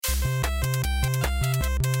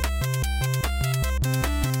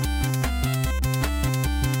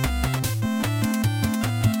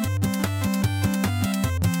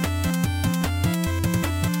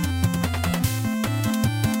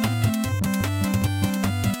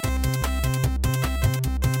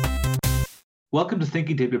Welcome to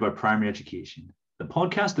Thinking Deeply About Primary Education, the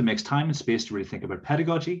podcast that makes time and space to really think about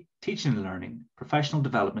pedagogy, teaching and learning, professional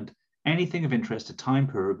development, anything of interest to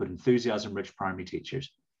time-poor but enthusiasm-rich primary teachers.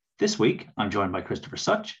 This week, I'm joined by Christopher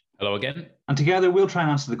Such. Hello again. And together we'll try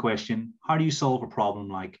and answer the question, how do you solve a problem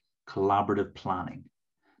like collaborative planning?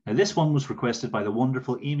 Now, this one was requested by the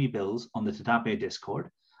wonderful Amy Bills on the TDAPE Discord.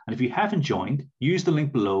 And if you haven't joined, use the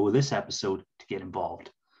link below this episode to get involved.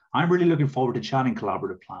 I'm really looking forward to chatting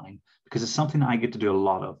collaborative planning because it's something I get to do a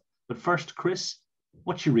lot of. But first, Chris,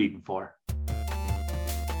 what you reading for?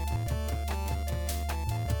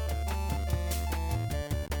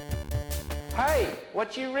 Hey,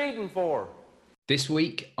 what you reading for? This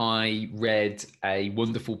week, I read a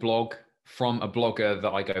wonderful blog from a blogger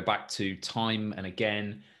that I go back to time and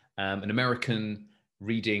again, an American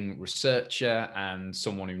reading researcher and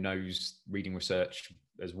someone who knows reading research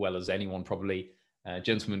as well as anyone probably, a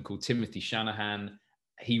gentleman called Timothy Shanahan.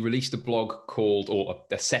 He released a blog called, or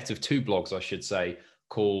a set of two blogs, I should say,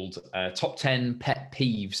 called Top 10 Pet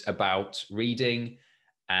Peeves About Reading.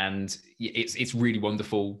 And it's really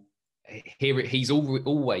wonderful. He's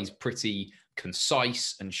always pretty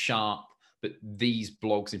concise and sharp, but these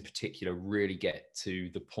blogs in particular really get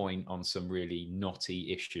to the point on some really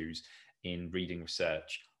knotty issues in reading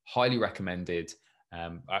research. Highly recommended.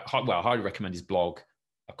 Highly recommend his blog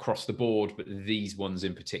across the board, but these ones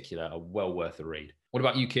in particular are well worth a read. What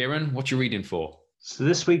about you, Kieran? What you reading for? So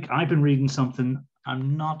this week I've been reading something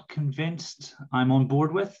I'm not convinced I'm on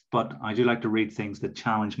board with, but I do like to read things that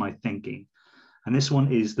challenge my thinking. And this one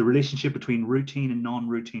is the relationship between routine and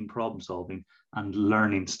non-routine problem solving and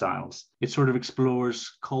learning styles. It sort of explores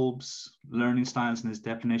Kolb's learning styles and his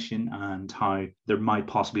definition and how there might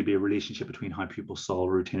possibly be a relationship between how people solve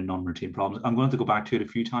routine and non-routine problems. I'm going to go back to it a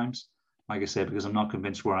few times, like I said, because I'm not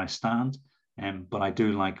convinced where I stand. But I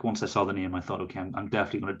do like, once I saw the name, I thought, okay, I'm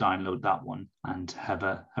definitely going to download that one and have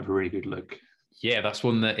a really good look. Yeah, that's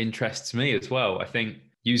one that interests me as well. I think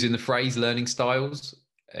using the phrase learning styles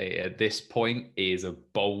at this point is a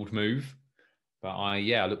bold move, but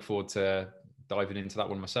I look forward to diving into that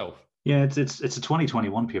one myself. Yeah, it's a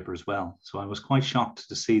 2021 paper as well, so I was quite shocked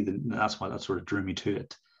to see that. That's why that sort of drew me to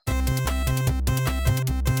it.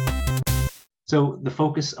 So the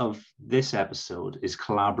focus of this episode is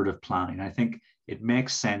collaborative planning. I think it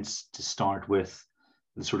makes sense to start with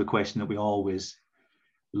the sort of question that we always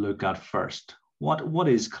look at first. What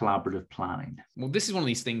is collaborative planning? Well, this is one of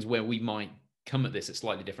these things where we might come at this at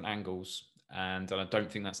slightly different angles, and I don't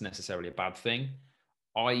think that's necessarily a bad thing.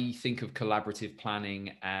 I think of collaborative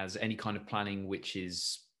planning as any kind of planning which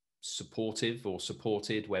is supportive or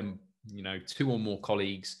supported, when two or more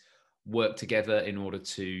colleagues work together in order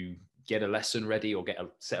to get a lesson ready or get a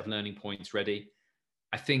set of learning points ready.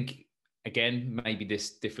 I think, again, maybe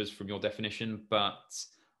this differs from your definition, but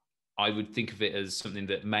I would think of it as something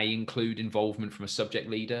that may include involvement from a subject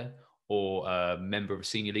leader or a member of a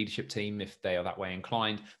senior leadership team if they are that way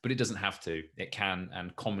inclined, but it doesn't have to. It can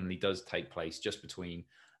and commonly does take place just between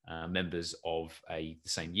members of the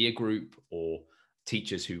same year group or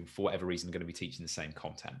teachers who, for whatever reason, are going to be teaching the same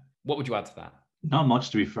content. What would you add to that? Not much,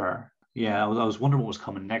 to be fair. Yeah, I was wondering what was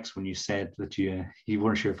coming next when you said that you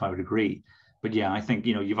weren't sure if I would agree. But yeah, I think,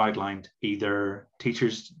 you've outlined either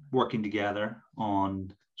teachers working together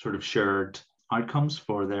on sort of shared outcomes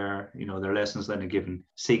for their lessons in a given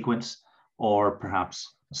sequence, or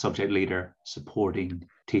perhaps a subject leader supporting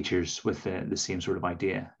teachers with the same sort of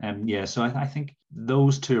idea. So I think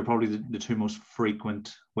those two are probably the two most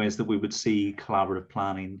frequent ways that we would see collaborative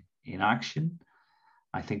planning in action.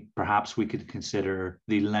 I think perhaps we could consider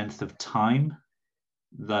the length of time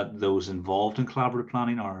that those involved in collaborative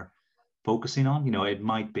planning are focusing on. It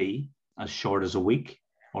might be as short as a week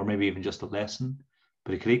or maybe even just a lesson,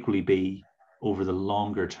 but it could equally be over the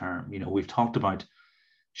longer term. We've talked about,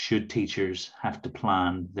 should teachers have to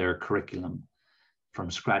plan their curriculum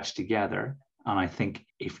from scratch together? And I think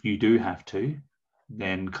if you do have to,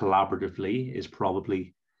 then collaboratively is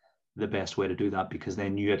probably the best way to do that, because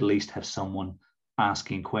then you at least have someone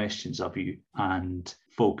asking questions of you and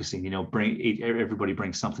focusing. Everybody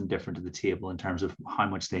brings something different to the table in terms of how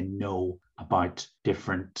much they know about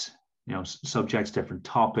different subjects, different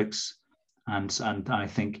topics, and I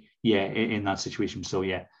think in that situation. So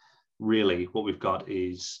really what we've got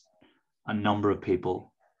is a number of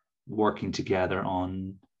people working together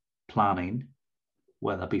on planning,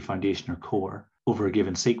 whether that be foundation or core, over a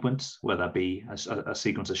given sequence, whether that be a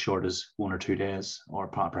sequence as short as 1 or 2 days, or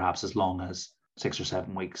perhaps as long as 6 or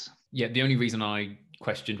 7 weeks. Yeah, the only reason I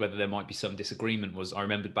questioned whether there might be some disagreement was I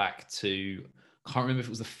remembered back to, I can't remember if it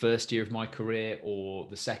was the first year of my career or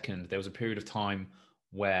the second. There was a period of time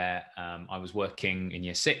where I was working in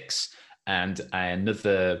year 6 and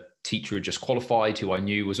another teacher who just qualified, who I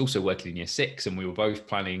knew was also working in year 6, and we were both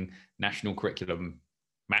planning national curriculum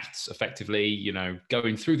maths effectively, you know,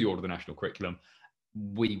 going through the order of the national curriculum.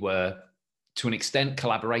 We were, to an extent,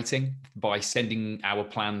 collaborating by sending our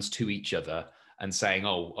plans to each other and saying,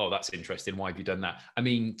 oh, that's interesting. Why have you done that? I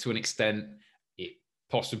mean, to an extent, it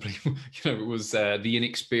possibly, it was the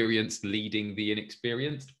inexperienced leading the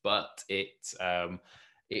inexperienced, but it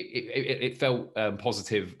felt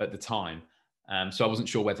positive at the time. So I wasn't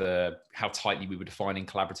sure how tightly we were defining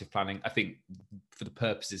collaborative planning. I think for the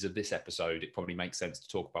purposes of this episode, it probably makes sense to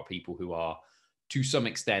talk about people who are, to some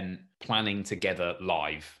extent, planning together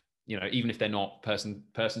live. Even if they're not person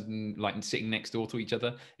like sitting next door to each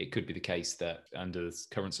other, it could be the case that under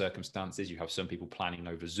current circumstances, you have some people planning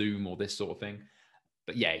over Zoom or this sort of thing.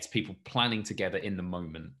 But yeah, it's people planning together in the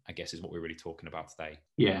moment, I guess, is what we're really talking about today.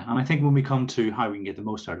 Yeah, and I think when we come to how we can get the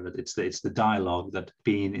most out of it, it's the dialogue, that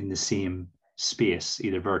being in the same space,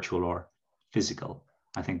 either virtual or physical.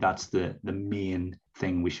 I think that's the main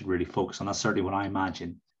thing we should really focus on. That's certainly what I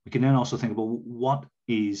imagine. We can then also think about, what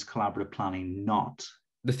is collaborative planning not?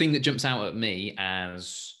 The thing that jumps out at me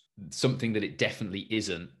as something that it definitely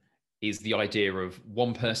isn't is the idea of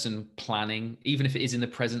one person planning, even if it is in the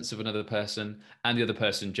presence of another person, and the other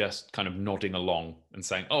person just kind of nodding along and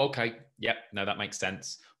saying, oh, okay, yep, no, that makes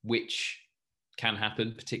sense, which can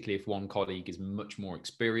happen, particularly if one colleague is much more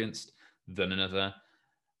experienced than another.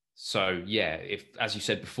 So yeah, if, as you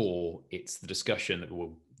said before, it's the discussion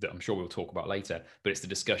that I'm sure we'll talk about later, but it's the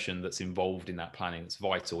discussion that's involved in that planning that's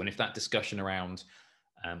vital. And if that discussion around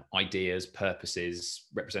ideas, purposes,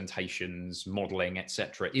 representations, modeling,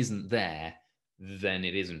 etc., isn't there, then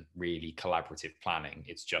it isn't really collaborative planning.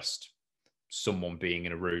 It's just someone being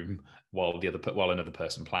in a room while another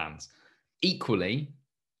person plans. Equally,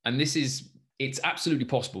 and it's absolutely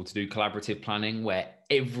possible to do collaborative planning where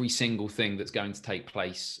every single thing that's going to take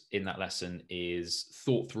place in that lesson is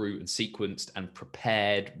thought through and sequenced and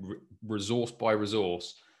prepared resource by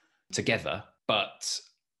resource together. But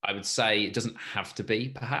I would say it doesn't have to be,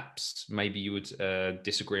 perhaps. Maybe you would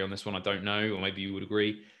disagree on this one, I don't know, or maybe you would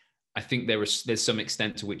agree. I think there's some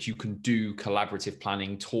extent to which you can do collaborative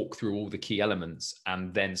planning, talk through all the key elements,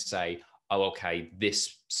 and then say, oh, okay,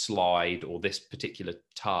 this slide or this particular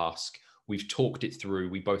task, we've talked it through,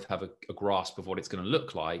 we both have a grasp of what it's going to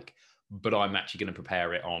look like, but I'm actually going to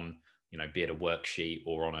prepare it on, be it a worksheet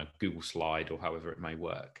or on a Google slide or however it may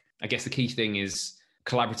work. I guess the key thing is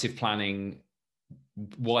collaborative planning,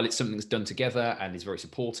 while it's something that's done together and is very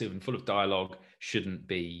supportive and full of dialogue, shouldn't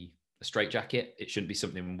be a straitjacket. It shouldn't be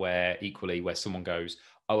something where someone goes,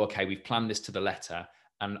 oh, okay, we've planned this to the letter,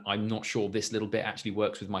 and I'm not sure this little bit actually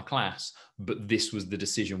works with my class, but this was the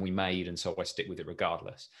decision we made, and so I stick with it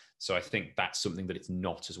regardless. So I think that's something that it's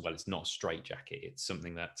not as well. It's not a straitjacket. It's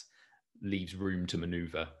something that leaves room to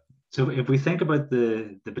maneuver. So if we think about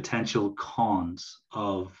the potential cons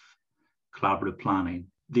of collaborative planning,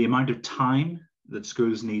 the amount of time that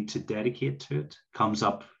schools need to dedicate to it comes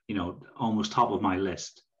up, almost top of my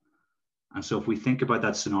list. And so if we think about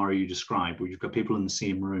that scenario you described, where you've got people in the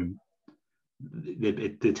same room,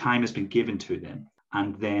 the time has been given to them,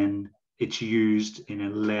 and then it's used in a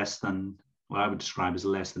less than, what I would describe as a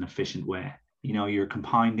less than efficient way. You're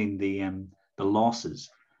compounding the losses,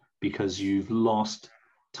 because you've lost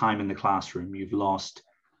time in the classroom, you've lost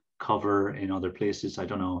cover in other places. I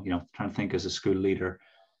don't know, trying to think as a school leader,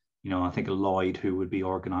 I think of Lloyd, who would be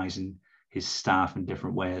organizing his staff in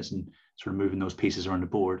different ways and sort of moving those pieces around the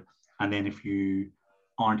board. And then if you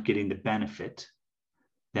aren't getting the benefit,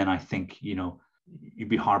 then I think, you'd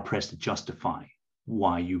be hard pressed to justify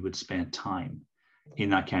why you would spend time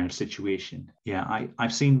in that kind of situation. Yeah,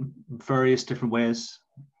 I've seen various different ways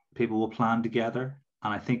people will plan together.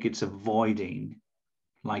 And I think it's avoiding,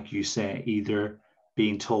 like you say, either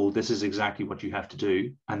being told this is exactly what you have to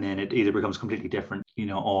do, and then it either becomes completely different,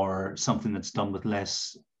 or something that's done with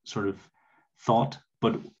less sort of thought.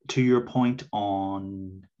 But to your point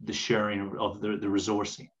on the sharing of the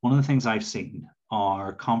resourcing, one of the things I've seen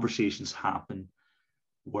are conversations happen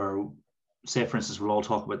where, say, for instance, we'll all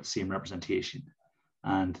talk about the same representation.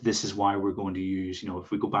 And this is why we're going to use,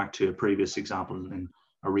 if we go back to a previous example in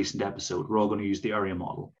a recent episode, we're all going to use the area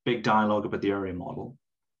model. Big dialogue about the area model.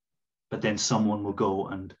 But then someone will go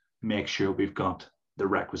and make sure we've got the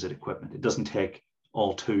requisite equipment. It doesn't take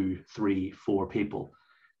all 2, 3, 4 people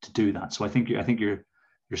to do that. So I think you're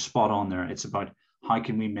spot on there. It's about how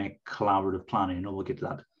can we make collaborative planning, and we'll get to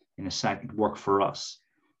that in a second, work for us,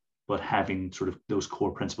 but having sort of those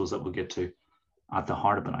core principles that we'll get to at the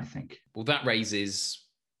heart of it, I think. Well, that raises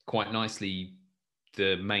quite nicely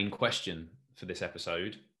the main question for this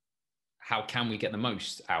episode. How can we get the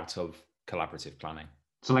most out of collaborative planning?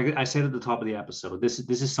 So like I said at the top of the episode, this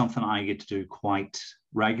is something I get to do quite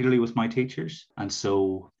regularly with my teachers. And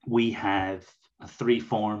so we have a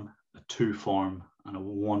 3-form, a 2-form, and a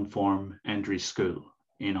 1-form entry school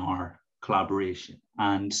in our collaboration.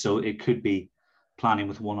 And so it could be planning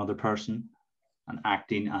with one other person and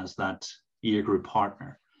acting as that year group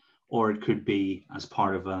partner, or it could be as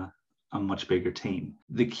part of a much bigger team.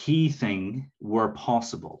 The key thing, where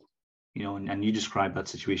possible, and you described that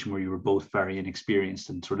situation where you were both very inexperienced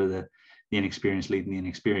and sort of the inexperienced leading the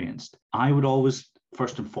inexperienced. I would always,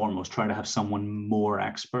 first and foremost, try to have someone more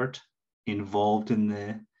expert involved in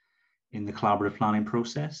the collaborative planning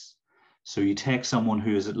process. So you take someone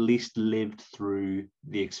who has at least lived through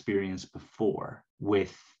the experience before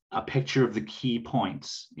with a picture of the key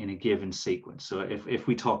points in a given sequence. So if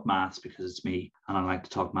we talk maths, because it's me and I like to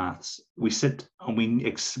talk maths, we sit and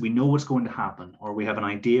we know what's going to happen, or we have an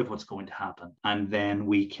idea of what's going to happen, and then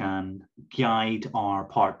we can guide our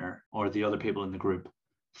partner or the other people in the group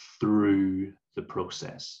through the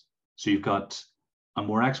process. So you've got a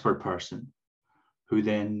more expert person who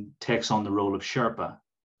then takes on the role of Sherpa,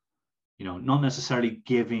 not necessarily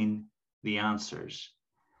giving the answers,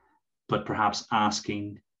 but perhaps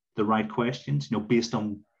asking the right questions, based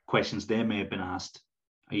on questions they may have been asked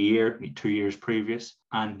a year, 2 years previous,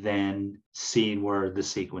 and then seeing where the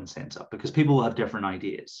sequence ends up. Because people will have different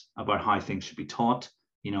ideas about how things should be taught.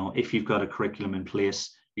 If you've got a curriculum in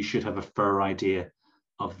place, you should have a fair idea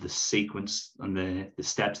of the sequence and the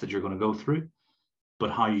steps that you're going to go through.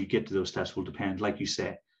 But how you get to those steps will depend, like you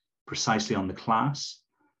say, precisely on the class,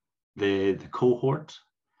 the cohort,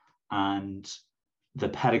 and the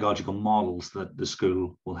pedagogical models that the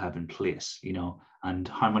school will have in place, and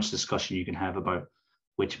how much discussion you can have about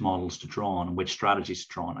which models to draw on and which strategies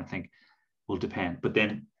to draw on, I think will depend. But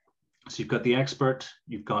then, so you've got the expert,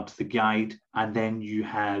 you've got the guide, and then you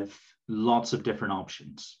have lots of different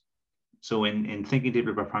options. So in Thinking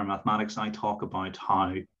Deeply about Primary Mathematics, I talk about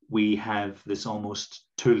how we have this almost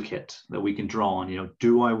toolkit that we can draw on.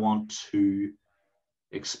 Do I want to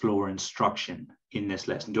explore instruction in this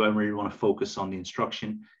lesson? Do I really want to focus on the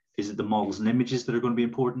instruction? Is it the models and images that are going to be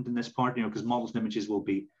important in this part? Because models and images will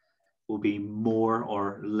be more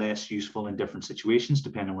or less useful in different situations,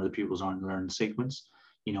 depending on where the pupils are in the learning sequence.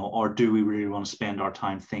 Or do we really want to spend our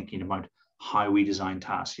time thinking about how we design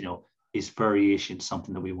tasks? Is variation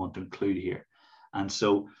something that we want to include here? And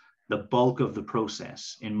so the bulk of the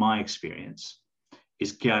process, in my experience,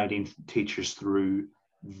 is guiding teachers through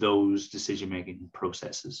those decision-making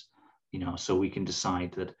processes, so we can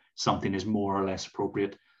decide that something is more or less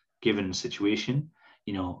appropriate given the situation.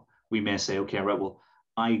 We may say, okay, right, well,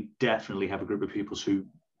 I definitely have a group of pupils who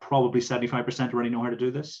probably 75% already know how to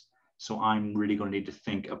do this. So I'm really going to need to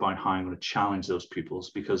think about how I'm going to challenge those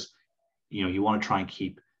pupils, because, you want to try and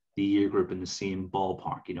keep the year group in the same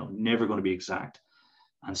ballpark, never going to be exact.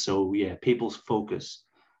 And so, yeah, people's focus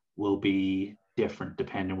will be different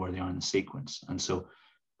depending on where they are in the sequence. And so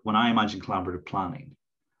when I imagine collaborative planning,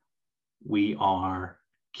 we are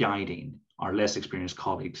guiding our less experienced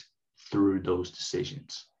colleagues through those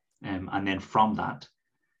decisions. And then from that,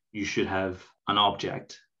 you should have an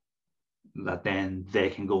object that then they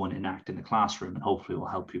can go and enact in the classroom, and hopefully will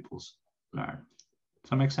help pupils learn. Does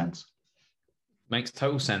that make sense? Makes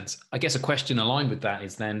total sense. I guess a question aligned with that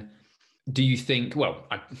is then, do you think,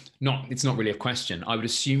 it's not really a question. I would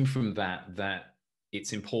assume from that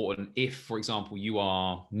it's important if, for example, you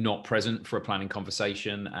are not present for a planning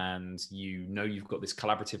conversation and you've got this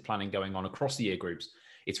collaborative planning going on across the year groups,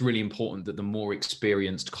 it's really important that the more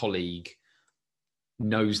experienced colleague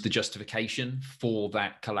knows the justification for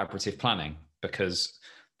that collaborative planning. Because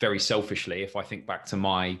very selfishly, if I think back to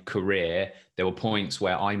my career, there were points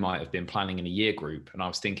where I might have been planning in a year group and I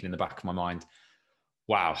was thinking in the back of my mind,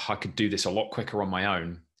 wow, I could do this a lot quicker on my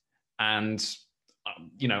own. And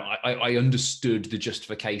I understood the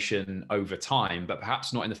justification over time, but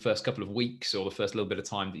perhaps not in the first couple of weeks or the first little bit of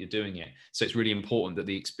time that you're doing it. So it's really important that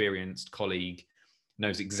the experienced colleague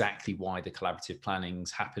knows exactly why the collaborative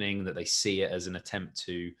planning's happening, that they see it as an attempt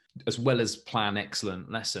to, as well as plan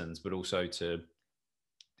excellent lessons, but also to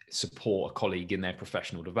support a colleague in their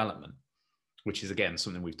professional development, which is, again,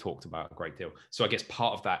 something we've talked about a great deal. So I guess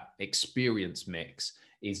part of that experience mix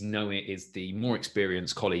is the more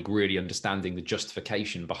experienced colleague really understanding the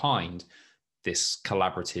justification behind this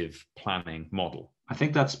collaborative planning model. I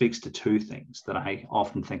think that speaks to two things that I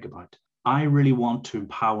often think about. I really want to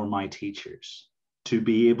empower my teachers to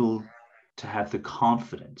be able to have the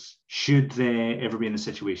confidence, should they ever be in a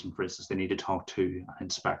situation, for instance, they need to talk to an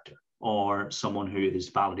inspector or someone who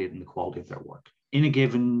is validating the quality of their work. In a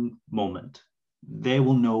given moment, they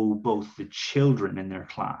will know both the children in their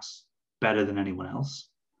class better than anyone else.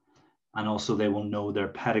 And also they will know their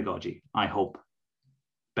pedagogy, I hope,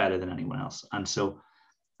 better than anyone else. And so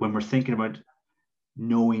when we're thinking about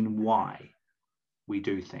knowing why we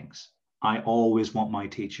do things, I always want my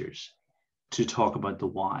teachers to talk about the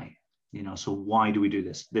why. So why do we do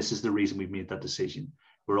this? This is the reason we've made that decision.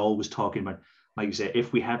 We're always talking about, like you say,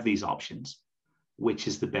 if we have these options, which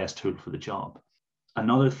is the best tool for the job?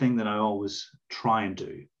 Another thing that I always try and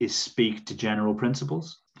do is speak to general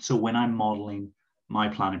principles. So when I'm modeling my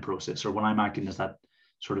planning process, or when I'm acting as that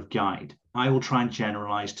sort of guide, I will try and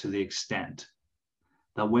generalize to the extent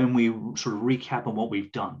that when we sort of recap on what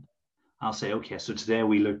we've done, I'll say, okay, so today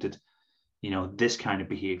we looked at, this kind of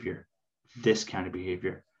behavior, this kind of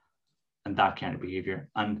behavior, and that kind of behavior.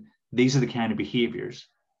 And these are the kind of behaviors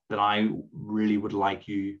that I really would like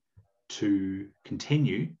you to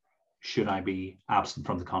continue should I be absent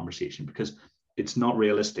from the conversation, because it's not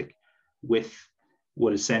realistic with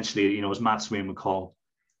what essentially, as Matt Swain would call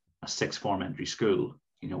a sixth form entry school,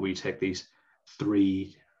 where you take these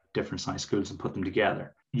 3 different size schools and put them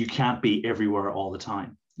together. You can't be everywhere all the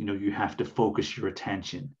time. You have to focus your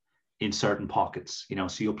attention in certain pockets,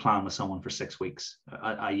 so you'll plan with someone for 6 weeks,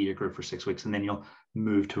 a year group for 6 weeks, and then you'll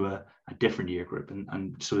move to a different year group.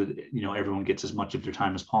 And so, everyone gets as much of their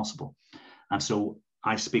time as possible. And so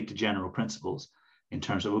I speak to general principles in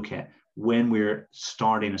terms of, okay, when we're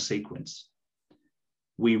starting a sequence,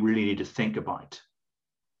 we really need to think about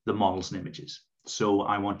the models and images. So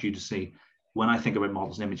I want you to see, when I think about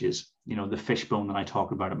models and images, the fishbone that I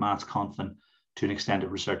talked about at Maths Conf and to an extent at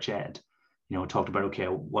Research Ed, talked about, okay,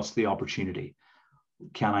 what's the opportunity?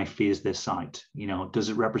 Can I phase this out? Does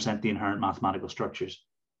it represent the inherent mathematical structures?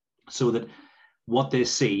 So that what they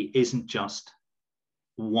see isn't just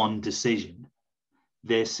one decision.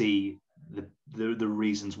 They see the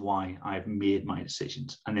reasons why I've made my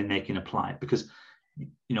decisions, and then they can apply it. Because,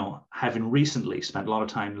 having recently spent a lot of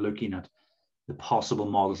time looking at the possible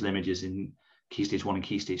models and images in Key Stage 1 and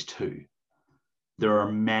Key Stage 2, there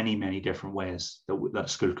are many, many different ways that a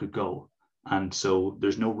school could go. And so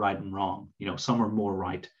there's no right and wrong. Some are more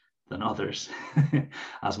right than others,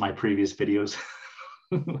 as my previous videos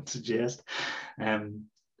would suggest.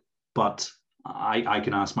 But I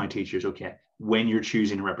can ask my teachers, okay, when you're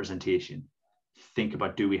choosing a representation, think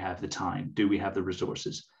about, do we have the time? Do we have the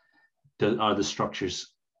resources? Are the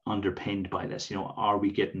structures underpinned by this? Are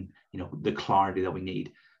we getting, the clarity that we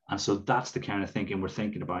need? And so that's the kind of thinking we're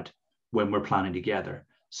thinking about when we're planning together,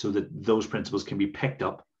 so that those principles can be picked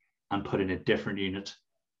up and put in a different unit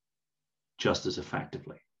just as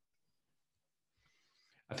effectively.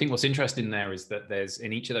 I think what's interesting there is that there's,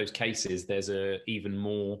 in each of those cases, there's a even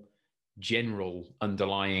more general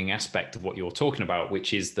underlying aspect of what you're talking about,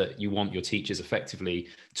 which is that you want your teachers effectively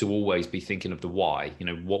to always be thinking of the why.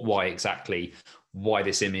 Why exactly, why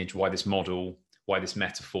this image, why this model, why this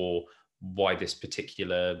metaphor, why this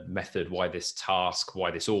particular method, why this task,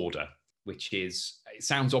 why this order, which is, it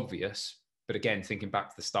sounds obvious, but again, thinking back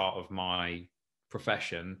to the start of my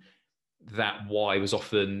profession, that why was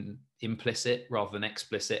often implicit rather than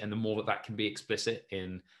explicit. And the more that can be explicit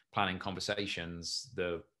in planning conversations,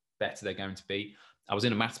 the better they're going to be. I was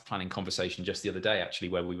in a maths planning conversation just the other day, actually,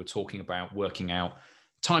 where we were talking about working out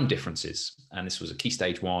time differences. And this was a Key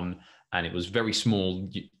Stage 1, and it was very small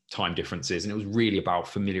time differences. And it was really about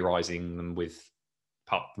familiarizing them with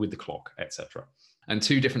the clock, etc. And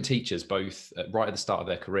 2 different teachers, both right at the start of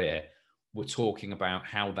their career, were talking about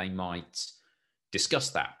how they might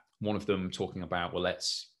discuss that. One of them talking about, well,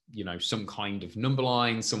 let's, some kind of number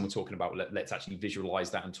line. Some were talking about, let's actually visualize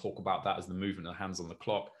that and talk about that as the movement of the hands on the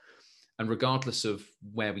clock. And regardless of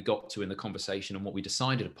where we got to in the conversation and what we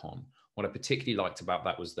decided upon, what I particularly liked about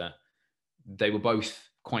that was that they were both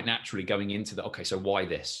quite naturally going into the, okay, so why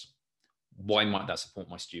this? Why might that support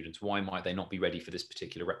my students? Why might they not be ready for this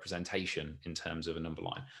particular representation in terms of a number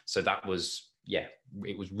line? So that was,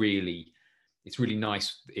 it's really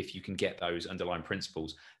nice if you can get those underlying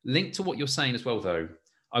principles. Linked to what you're saying as well, though,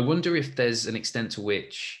 I wonder if there's an extent to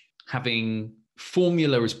which having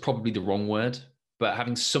formula is probably the wrong word, but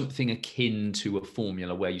having something akin to a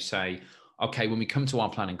formula where you say, okay, when we come to our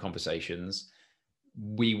planning conversations,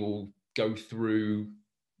 we will go through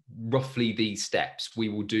roughly these steps. We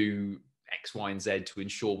will do X, Y, and Z to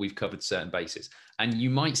ensure we've covered certain bases. And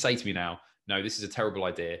you might say to me now, no, this is a terrible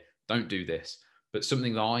idea. Don't do this. But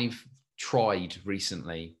something that I've tried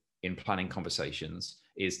recently in planning conversations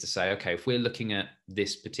is to say, okay, if we're looking at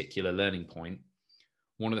this particular learning point,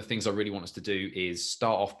 one of the things I really want us to do is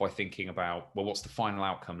start off by thinking about, well, what's the final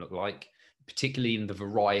outcome look like, particularly in the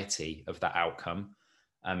variety of that outcome.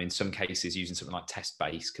 In some cases, using something like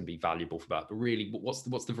test-based can be valuable for that. But really,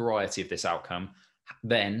 what's the variety of this outcome?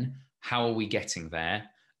 Then how are we getting there?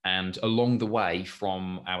 And along the way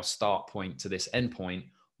from our start point to this end point,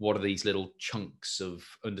 what are these little chunks of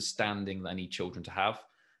understanding that I need children to have?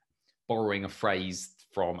 Borrowing a phrase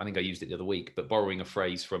from, I think I used it the other week, but borrowing a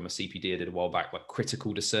phrase from a CPD I did a while back, like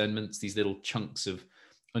critical discernments, these little chunks of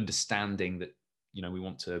understanding that, you know, we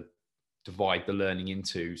want to divide the learning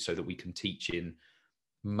into so that we can teach in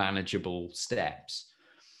manageable steps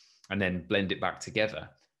and then blend it back together.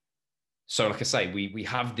 So like I say, we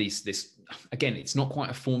have this, again, it's not quite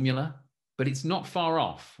a formula, but it's not far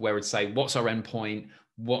off where it's say, what's our endpoint?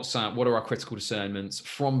 What are our critical discernments?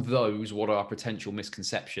 From those, what are our potential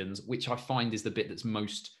misconceptions? Which I find is the bit that's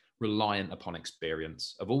most reliant upon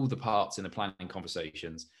experience. Of all the parts in the planning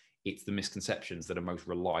conversations, it's the misconceptions that are most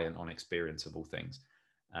reliant on experience of all things.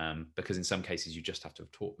 Because in some cases, you just have to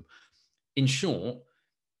have taught them. In short,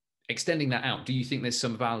 extending that out, do you think there's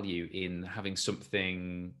some value in having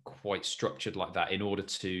something quite structured like that in order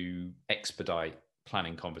to expedite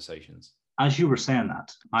planning conversations? As you were saying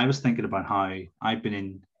that, I was thinking about how I've been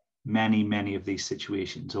in many of these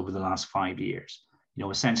situations over the last 5 years. You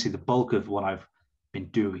know, essentially the bulk of what I've been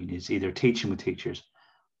doing is either teaching with teachers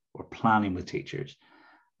or planning with teachers.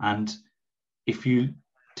 And if you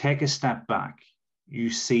take a step back, you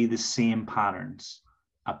see the same patterns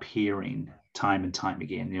appearing time and time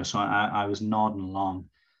again. You know, so I was nodding along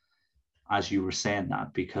as you were saying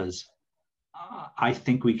that, because I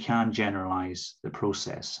think we can generalize the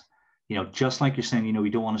process. You know, just like you're saying, you know, we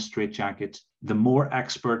don't want a straitjacket. The more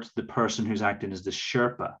expert the person who's acting as the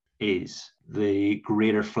Sherpa is, the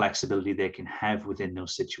greater flexibility they can have within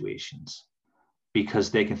those situations,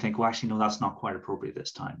 because they can think, well, actually, no, that's not quite appropriate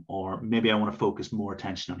this time, or maybe I want to focus more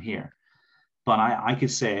attention on here. But I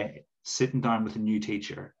could say, sitting down with a new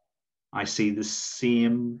teacher, I see the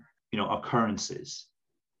same, you know, occurrences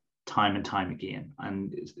time and time again.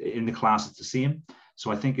 And in the class, it's the same.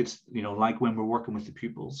 So I think it's, you know, like when we're working with the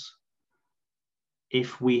pupils,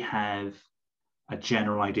 if we have a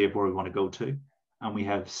general idea of where we want to go to, and we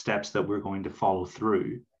have steps that we're going to follow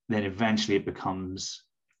through, then eventually it becomes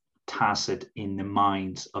tacit in the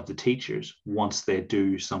minds of the teachers once they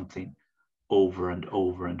do something over and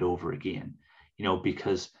over and over again. You know,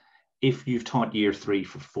 because if you've taught year 3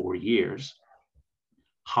 for 4 years,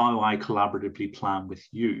 how I collaboratively plan with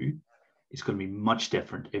you is going to be much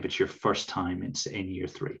different if it's your first time in year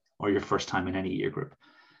 3 or your first time in any year group.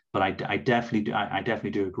 But I definitely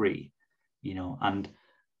do agree, you know, and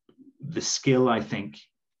the skill, I think,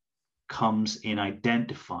 comes in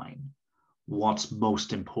identifying what's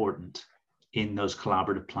most important in those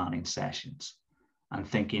collaborative planning sessions and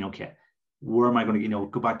thinking, okay, where am I going to, you know,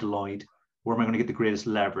 go back to Lloyd, where am I going to get the greatest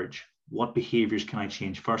leverage? What behaviors can I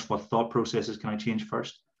change first? What thought processes can I change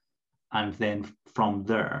first? And then from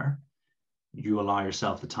there, you allow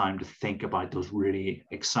yourself the time to think about those really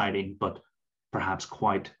exciting, but perhaps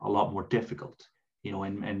quite a lot more difficult. You know,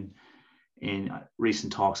 in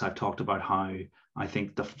recent talks, I've talked about how I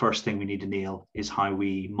think the first thing we need to nail is how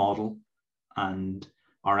we model and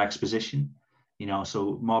our exposition. You know,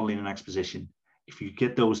 so modeling and exposition, if you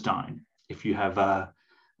get those down, if you have a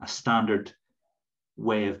standard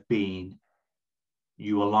way of being,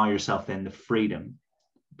 you allow yourself then the freedom,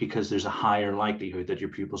 because there's a higher likelihood that your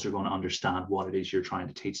pupils are going to understand what it is you're trying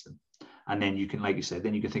to teach them. And then you can, like you said,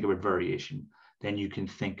 then you can think about variation. Then you can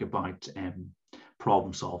think about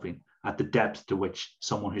problem solving at the depth to which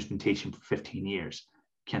someone who's been teaching for 15 years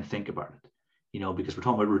can think about it. You know, because we're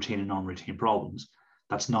talking about routine and non-routine problems.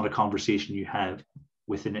 That's not a conversation you have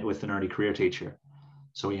with an early career teacher.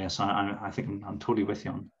 So yes, I think I'm totally with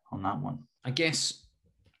you on that one. I guess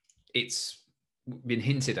it's been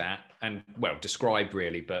hinted at and, well, described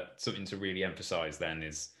really, but something to really emphasize then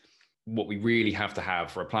is what we really have to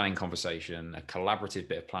have for a planning conversation, a collaborative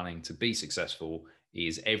bit of planning to be successful,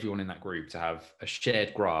 is everyone in that group to have a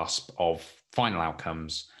shared grasp of final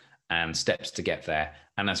outcomes and steps to get there.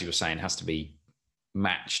 And as you were saying, it has to be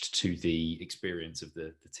matched to the experience of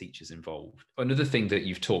the teachers involved. Another thing that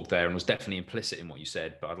you've talked there and was definitely implicit in what you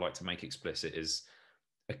said, but I'd like to make explicit, is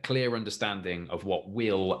a clear understanding of what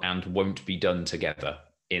will and won't be done together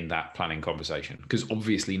in that planning conversation. Because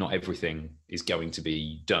obviously not everything is going to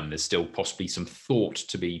be done. There's still possibly some thought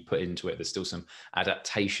to be put into it. There's still some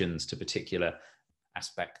adaptations to particular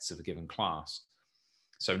aspects of a given class.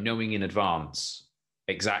 So knowing in advance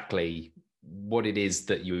exactly what it is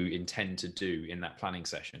that you intend to do in that planning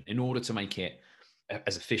session in order to make it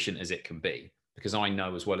as efficient as it can be. Because I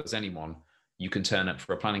know as well as anyone, you can turn up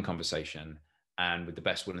for a planning conversation and with the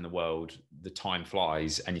best will in the world, the time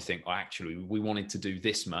flies and you think, oh, actually, we wanted to do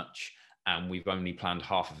this much and we've only planned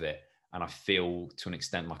half of it. And I feel to an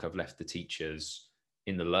extent like I've left the teachers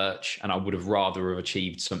in the lurch, and I would have rather have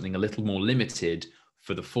achieved something a little more limited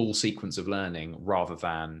for the full sequence of learning rather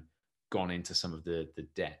than gone into some of the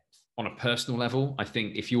depth. On a personal level, I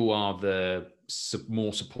think if you are the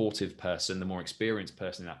more supportive person, the more experienced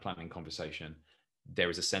person in that planning conversation, there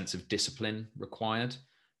is a sense of discipline required.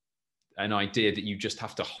 An idea that you just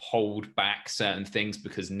have to hold back certain things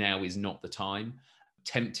because now is not the time.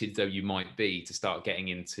 Tempted though you might be to start getting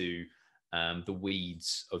into the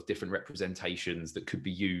weeds of different representations that could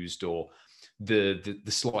be used, or the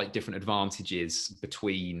slight different advantages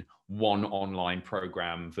between one online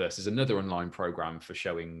program versus another online program for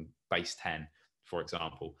showing base 10, for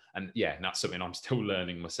example. And yeah, that's something I'm still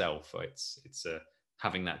learning myself. It's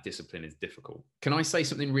having that discipline is difficult. Can I say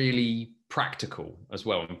something really practical as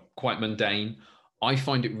well and quite mundane? I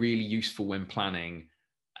find it really useful when planning,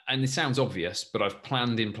 and it sounds obvious, but I've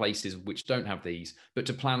planned in places which don't have these, but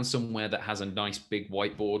to plan somewhere that has a nice big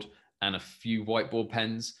whiteboard and a few whiteboard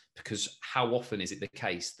pens, because how often is it the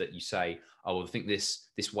case that you say, oh, well, I think this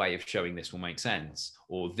way of showing this will make sense,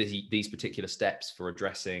 or these particular steps for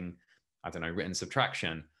addressing, I don't know, written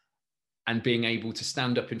subtraction, and being able to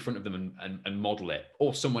stand up in front of them and model it,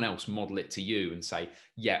 or someone else model it to you and say,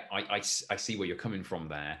 yeah, I see where you're coming from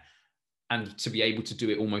there. And to be able to do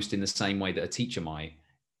it almost in the same way that a teacher might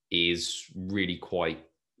is really quite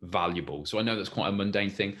valuable. So I know that's quite a mundane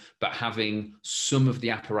thing, but having some of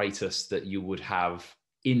the apparatus that you would have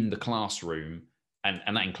in the classroom, and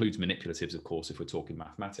that includes manipulatives, of course, if we're talking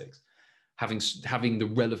mathematics, having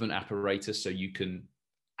the relevant apparatus so you can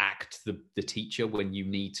act the teacher when you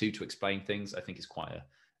need to explain things, I think is quite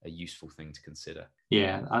a useful thing to consider.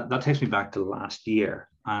 Yeah, that takes me back to last year,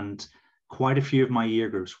 and quite a few of my year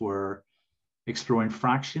groups were exploring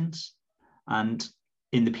fractions, and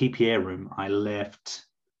in the PPA room, I left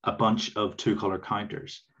a bunch of 2-color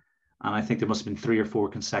counters. And I think there must have been 3 or 4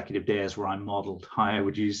 consecutive days where I modeled how I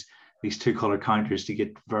would use these 2-color counters to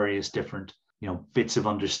get various different, bits of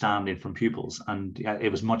understanding from pupils. And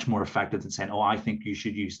it was much more effective than saying, oh, I think you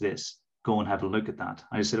should use this. Go and have a look at that.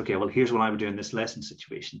 I just said, okay, well, here's what I would do in this lesson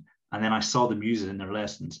situation. And then I saw them use it in their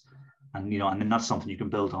lessons. And, and then that's something you can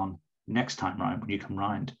build on next time round when you come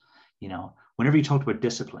round. Whenever you talked about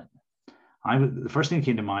discipline, the first thing that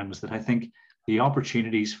came to mind was that I think the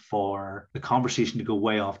opportunities for the conversation to go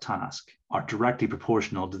way off task are directly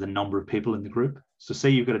proportional to the number of people in the group. So say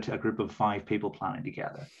you've got a group of 5 people planning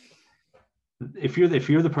together. If you're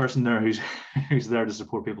the person there who's there to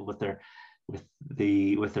support people with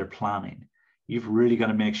their planning, you've really got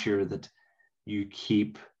to make sure that you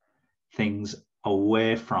keep things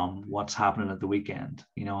away from what's happening at the weekend,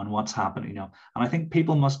 and what's happening, And I think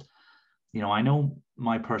people must, I know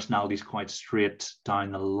my personality is quite straight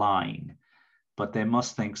down the line, but they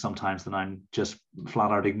must think sometimes that I'm just flat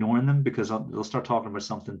out ignoring them, because they'll start talking about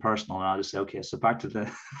something personal, and I'll just say, okay, so back to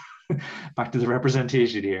the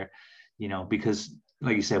representation here, because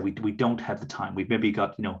like you said, we don't have the time. We've maybe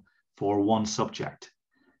got, for one subject,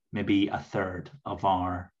 maybe a third of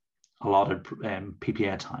our allotted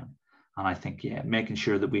PPA time. And I think, making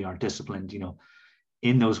sure that we are disciplined,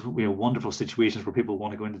 in those wonderful situations where people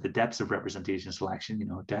want to go into the depths of representation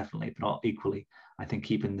selection, definitely, but equally, I think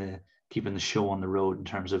keeping the show on the road in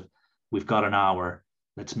terms of, we've got an hour,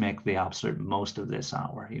 let's make the absolute most of this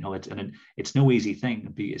hour. It's no easy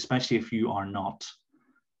thing, especially if you are not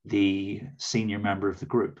the senior member of the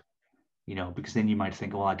group, because then you might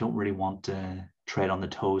think, well, I don't really want to tread on the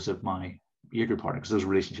toes of my year group partner, because those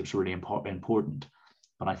relationships are really important.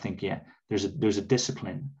 But I think, there's a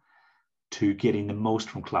discipline to getting the most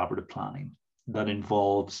from collaborative planning that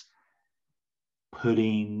involves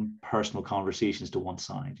putting personal conversations to one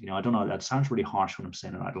side. I don't know, that sounds really harsh when I'm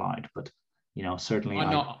saying it out loud, but certainly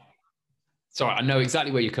Sorry, I know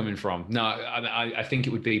exactly where you're coming from. No, I think it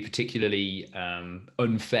would be particularly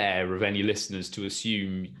unfair of any listeners to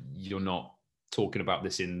assume you're not talking about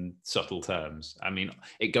this in subtle terms. I mean,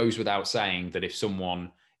 it goes without saying that if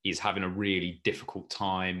someone is having a really difficult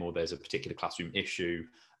time, or there's a particular classroom issue,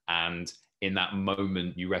 and in that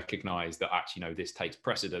moment you recognize that actually, no, this takes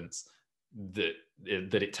precedence, that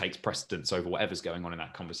it takes precedence over whatever's going on in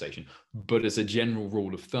that conversation. But as a general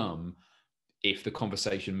rule of thumb, if the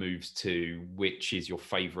conversation moves to which is your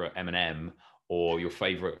favorite M&M, or your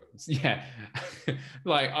favorite,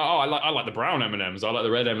 like, oh, I like the brown M&Ms, I like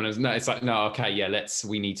the red M&Ms. No, it's like, no, okay,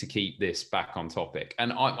 we need to keep this back on topic.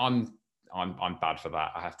 And I'm bad for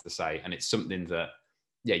that, I have to say. And it's something that,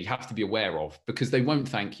 you have to be aware of, because they won't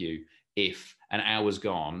thank you if an hour's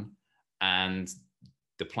gone and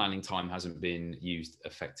the planning time hasn't been used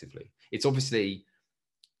effectively. It's obviously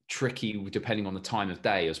tricky depending on the time of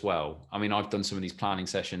day as well. I mean, I've done some of these planning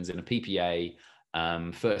sessions in a PPA,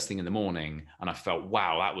 first thing in the morning, and I felt,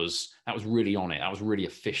 wow, that was really on it. That was really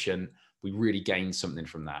efficient. We really gained something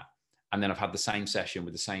from that. And then I've had the same session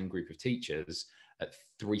with the same group of teachers at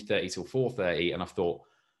 3:30 till 4:30, and I've thought,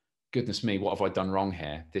 goodness me, what have I done wrong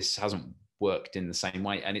here? This hasn't worked in the same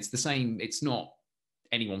way. And it's the same. It's not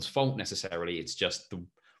anyone's fault necessarily. It's just the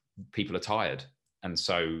people are tired. And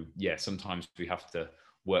so, yeah, sometimes we have to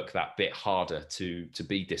work that bit harder to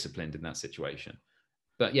be disciplined in that situation.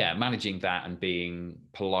 But yeah, managing that and being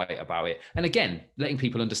polite about it. And again, letting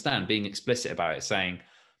people understand, being explicit about it, saying,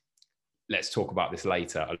 let's talk about this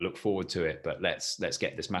later. I look forward to it, but let's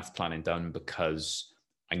get this math planning done because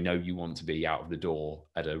I know you want to be out of the door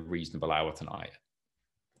at a reasonable hour tonight.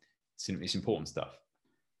 It's important stuff.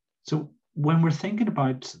 So when we're thinking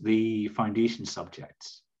about the foundation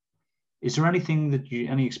subjects, is there anything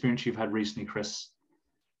any experience you've had recently, Chris,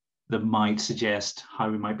 that might suggest how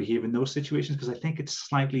we might behave in those situations? Because I think it's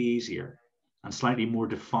slightly easier and slightly more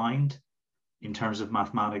defined in terms of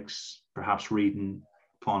mathematics, perhaps reading,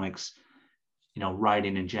 phonics,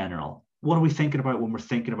 writing in general. What are we thinking about when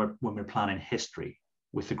we're planning history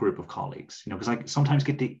with a group of colleagues? Because I sometimes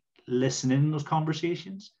get to listen in those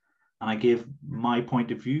conversations and I give my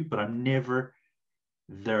point of view, but I'm never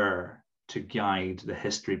there to guide the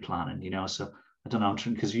history planning, so I don't know,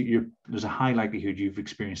 because there's a high likelihood you've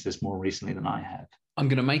experienced this more recently than I have. I'm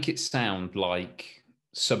going to make it sound like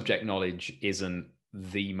subject knowledge isn't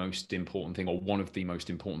the most important thing or one of the most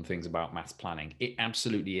important things about maths planning. It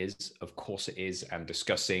absolutely is. Of course it is. And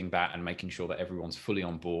discussing that and making sure that everyone's fully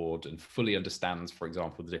on board and fully understands, for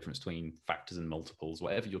example, the difference between factors and multiples,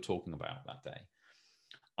 whatever you're talking about that day.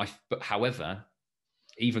 But however,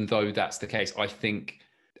 even though that's the case, I think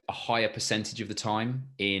a higher percentage of the time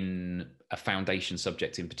in a foundation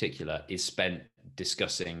subject in particular is spent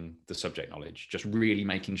discussing the subject knowledge, just really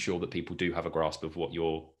making sure that people do have a grasp of what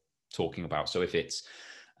you're talking about. So if it's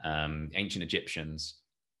ancient Egyptians,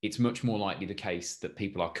 it's much more likely the case that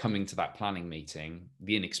people are coming to that planning meeting,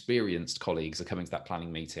 the inexperienced colleagues are coming to that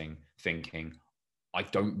planning meeting thinking, I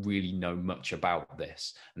don't really know much about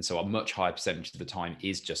this. And so a much higher percentage of the time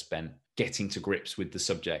is just spent getting to grips with the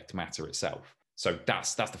subject matter itself. So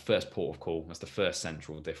that's the first port of call. That's the first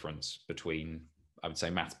central difference between, I would say,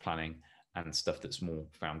 maths planning and stuff that's more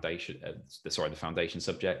the foundation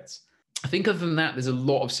subjects. I think other than that, there's a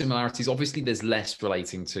lot of similarities. Obviously, there's less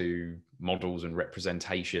relating to models and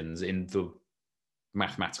representations in the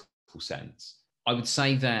mathematical sense. I would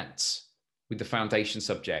say that with the foundation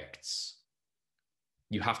subjects,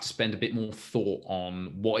 you have to spend a bit more thought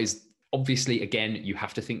on what is, obviously, again, you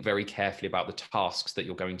have to think very carefully about the tasks that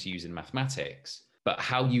you're going to use in mathematics, but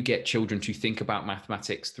how you get children to think about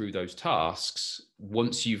mathematics through those tasks,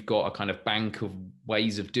 once you've got a kind of bank of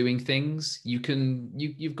ways of doing things,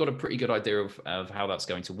 you've got a pretty good idea of how that's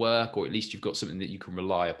going to work, or at least you've got something that you can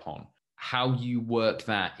rely upon. How you work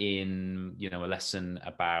that in, a lesson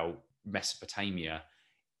about Mesopotamia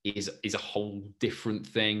is a whole different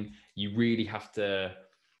thing. You really have to,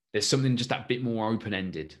 there's something just that bit more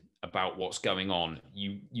open-ended about what's going on.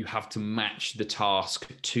 You have to match the task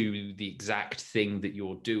to the exact thing that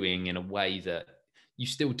you're doing in a way that you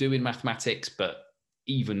still do in mathematics, but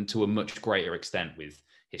even to a much greater extent with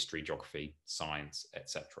history, geography, science,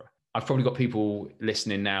 etc. I've probably got people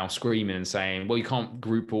listening now screaming and saying, well, you can't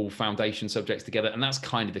group all foundation subjects together. And that's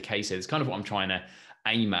kind of the case here. It's kind of what I'm trying to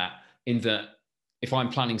aim at, in that if I'm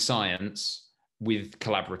planning science with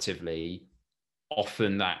collaboratively,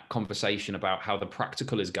 often that conversation about how the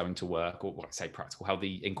practical is going to work, or what I say practical, how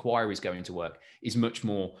the inquiry is going to work, is much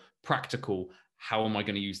more practical. How am I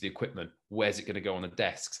going to use the equipment? Where's it going to go on the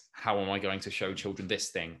desks? How am I going to show children this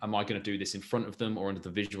thing? Am I going to do this in front of them or under the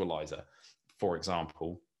visualizer, for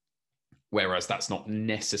example? Whereas that's not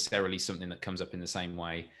necessarily something that comes up in the same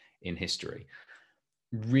way in history.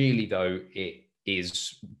 Really, though, it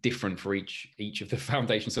is different for each of the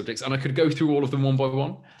foundation subjects. And I could go through all of them one by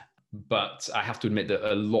one, but I have to admit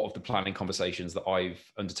that a lot of the planning conversations that I've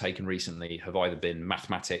undertaken recently have either been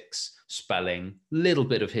mathematics, spelling, little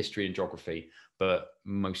bit of history and geography, but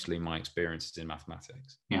mostly my experiences in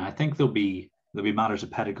mathematics. Yeah, I think there'll be matters of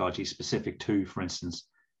pedagogy specific to, for instance,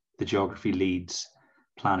 the geography leads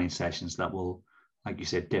planning sessions that will, like you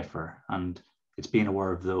said, differ, and it's being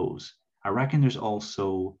aware of those. I reckon there's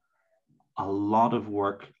also a lot of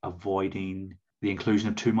work avoiding the inclusion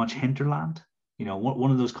of too much hinterland. One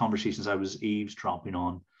of those conversations I was eavesdropping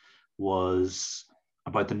on was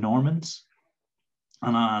about the Normans.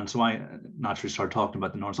 And so I naturally started talking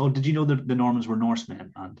about the Normans. Oh, did you know that the Normans were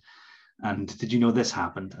Norsemen? And did you know this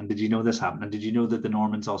happened? And did you know this happened? And did you know that the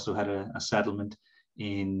Normans also had a settlement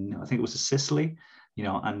in, I think it was Sicily?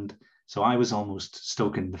 And So I was almost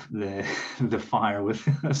stoking the fire with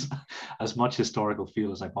as much historical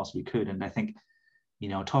fuel as I possibly could. And I think,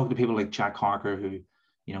 talking to people like Jack Harker, who,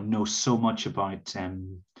 know so much about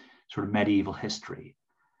sort of medieval history,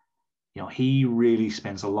 he really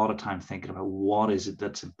spends a lot of time thinking about what is it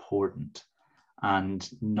that's important and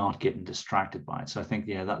not getting distracted by it. So I think,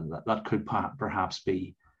 that could perhaps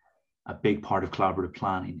be a big part of collaborative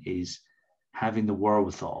planning, is having the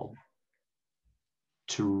wherewithal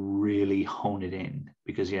to really hone it in.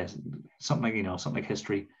 Because yes, something like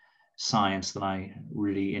history, science that I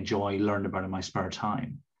really enjoy learning about in my spare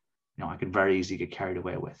time, I could very easily get carried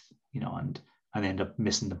away with, and end up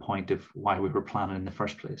missing the point of why we were planning in the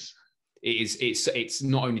first place. It's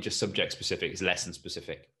not only just subject specific, it's lesson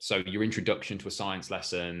specific. So your introduction to a science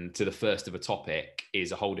lesson, to the first of a topic,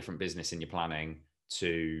 is a whole different business in your planning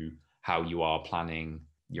to how you are planning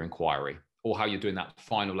your inquiry, or how you're doing that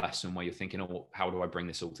final lesson where you're thinking, oh, how do I bring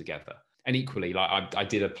this all together? And equally, like I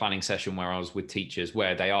did a planning session where I was with teachers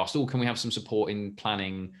where they asked, oh, can we have some support in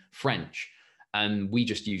planning French? And we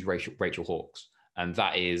just use Rachel Hawkes. And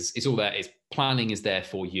it's all there. Planning is there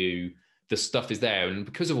for you. The stuff is there. And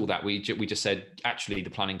because of all that, we just said, actually, the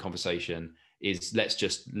planning conversation is, let's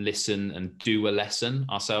just listen and do a lesson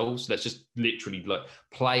ourselves. Let's just literally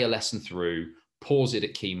play a lesson through, pause it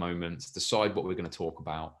at key moments, decide what we're going to talk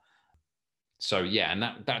about. So yeah, and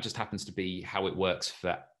that just happens to be how it works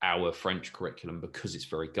for our French curriculum, because it's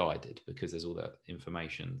very guided, because there's all that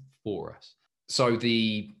information for us. So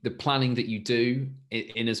the planning that you do,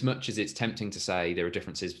 in as much as it's tempting to say there are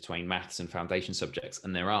differences between maths and foundation subjects,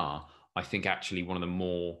 and there are, I think actually one of the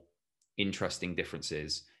more interesting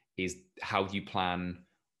differences is how you plan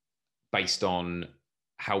based on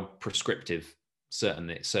how prescriptive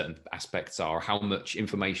certain aspects are, how much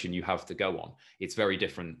information you have to go on. It's very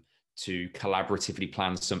different to collaboratively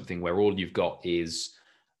plan something where all you've got is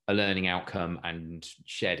a learning outcome and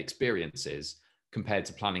shared experiences, compared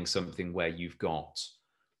to planning something where you've got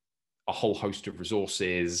a whole host of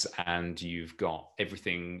resources and you've got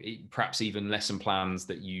everything, perhaps even lesson plans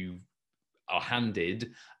that you are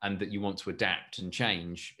handed and that you want to adapt and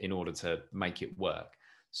change in order to make it work.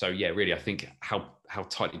 So yeah, really, I think how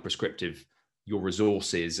tightly prescriptive your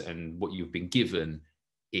resources and what you've been given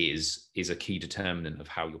is a key determinant of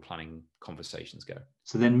how your planning conversations go.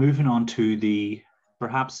 So then moving on to the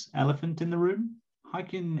perhaps elephant in the room, how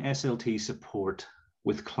can SLT support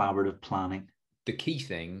with collaborative planning? The key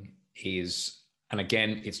thing is, and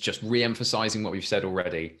again, it's just re-emphasizing what we've said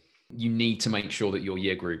already, you need to make sure that your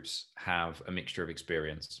year groups have a mixture of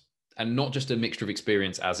experience, and not just a mixture of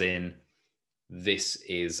experience as in this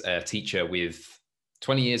is a teacher with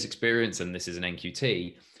 20 years experience and this is an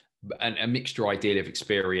NQT, and a mixture ideally of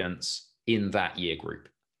experience in that year group.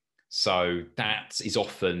 So that is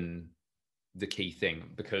often the key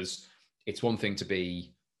thing, because it's one thing to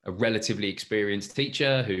be a relatively experienced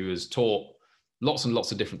teacher who has taught lots and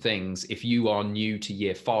lots of different things. If you are new to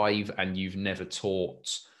year 5 and you've never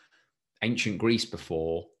taught ancient Greece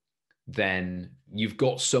before, then you've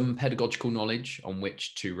got some pedagogical knowledge on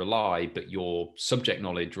which to rely, but your subject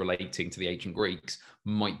knowledge relating to the ancient Greeks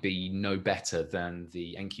might be no better than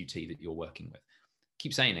the NQT that you're working with.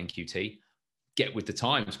 Keep saying NQT. Get with the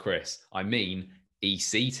times, Chris. I mean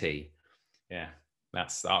ECT. Yeah,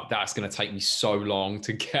 that's going to take me so long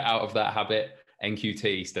to get out of that habit.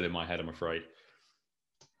 NQT still in my head, I'm afraid.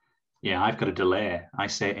 Yeah, I've got a delay. I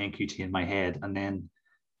say NQT in my head and then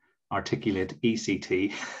articulate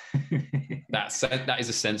ECT. That is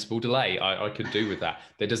a sensible delay. I could do with that.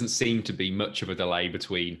 There doesn't seem to be much of a delay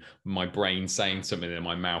between my brain saying something and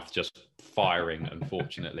my mouth just firing.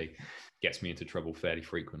 Unfortunately, gets me into trouble fairly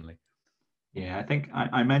frequently. Yeah, I think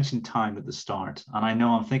I mentioned time at the start, and I know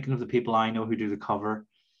I'm thinking of the people I know who do the cover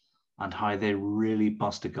and how they really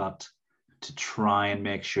bust a gut to try and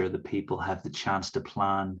make sure that people have the chance to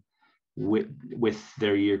plan with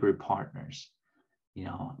their year group partners.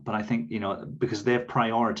 But I think, because they've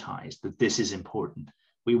prioritized that this is important.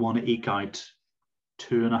 We want to eke out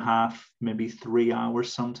 2.5, maybe 3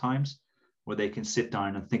 hours sometimes, where they can sit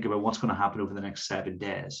down and think about what's going to happen over the next 7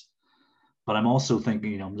 days. But I'm also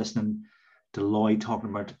thinking, I'm listening to Lloyd talking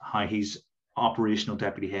about how he's operational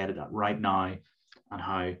deputy head right now, and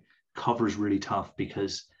how cover is really tough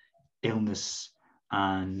because illness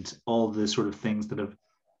and all the sort of things that have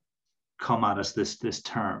come at us this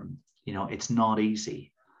term. It's not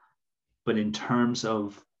easy. But in terms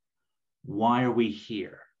of why are we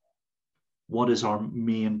here? What is our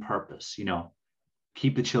main purpose?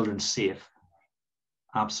 Keep the children safe.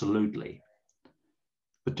 Absolutely.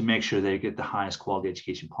 But to make sure they get the highest quality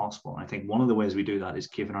education possible. And I think one of the ways we do that is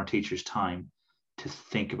giving our teachers time to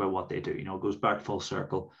think about what they do. It goes back full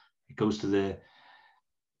circle. It goes to the,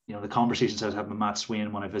 the conversations I was having with Matt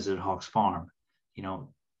Swain when I visited Hawks Farm.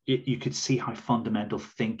 You could see how fundamental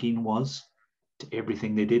thinking was to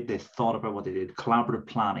everything they did. They thought about what they did. Collaborative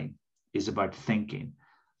planning is about thinking.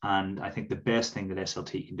 And I think the best thing that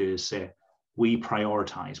SLT can do is say, we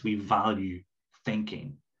prioritize, we value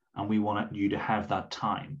thinking, and we want you to have that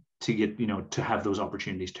time to get, to have those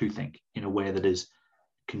opportunities to think in a way that is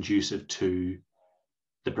conducive to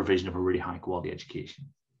the provision of a really high quality education.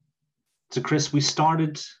 So Chris, we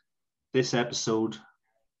started this episode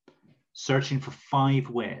searching for 5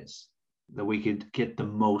 ways that we could get the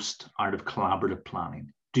most out of collaborative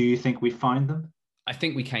planning. Do you think we found them? I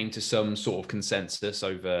think we came to some sort of consensus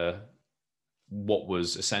over what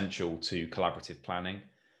was essential to collaborative planning.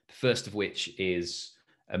 The first of which is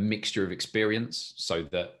a mixture of experience, so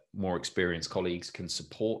that more experienced colleagues can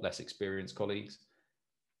support less experienced colleagues.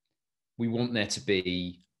 We want there to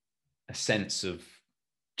be a sense of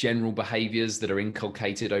general behaviors that are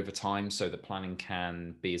inculcated over time so that planning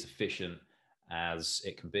can be as efficient as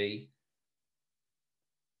it can be.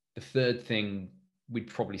 The third thing we'd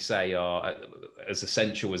probably say are as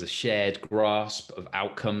essential as a shared grasp of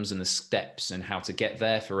outcomes and the steps and how to get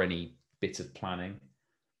there for any bit of planning.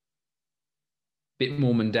 Bit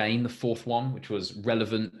more mundane, the fourth one, which was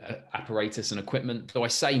relevant apparatus and equipment. Though I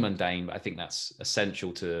say mundane, but I think that's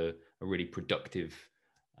essential to a really productive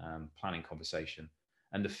planning conversation.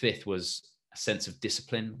 And the fifth was a sense of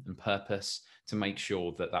discipline and purpose to make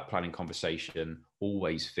sure that that planning conversation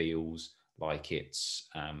always feels like it's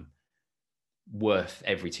worth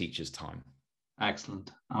every teacher's time.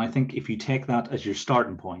 Excellent. And I think if you take that as your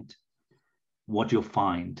starting point, what you'll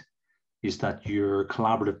find is that your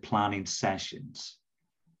collaborative planning sessions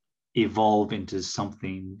evolve into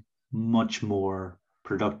something much more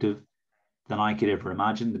productive than I could ever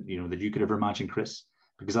imagine, that you could ever imagine, Chris,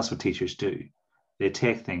 because that's what teachers do. They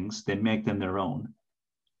take things, they make them their own,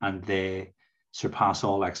 and they surpass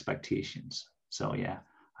all expectations. So yeah,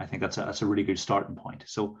 I think that's a really good starting point.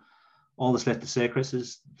 So all that's left to say, Chris,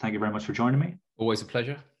 is thank you very much for joining me. Always a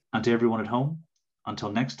pleasure. And to everyone at home,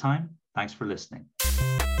 until next time, thanks for listening.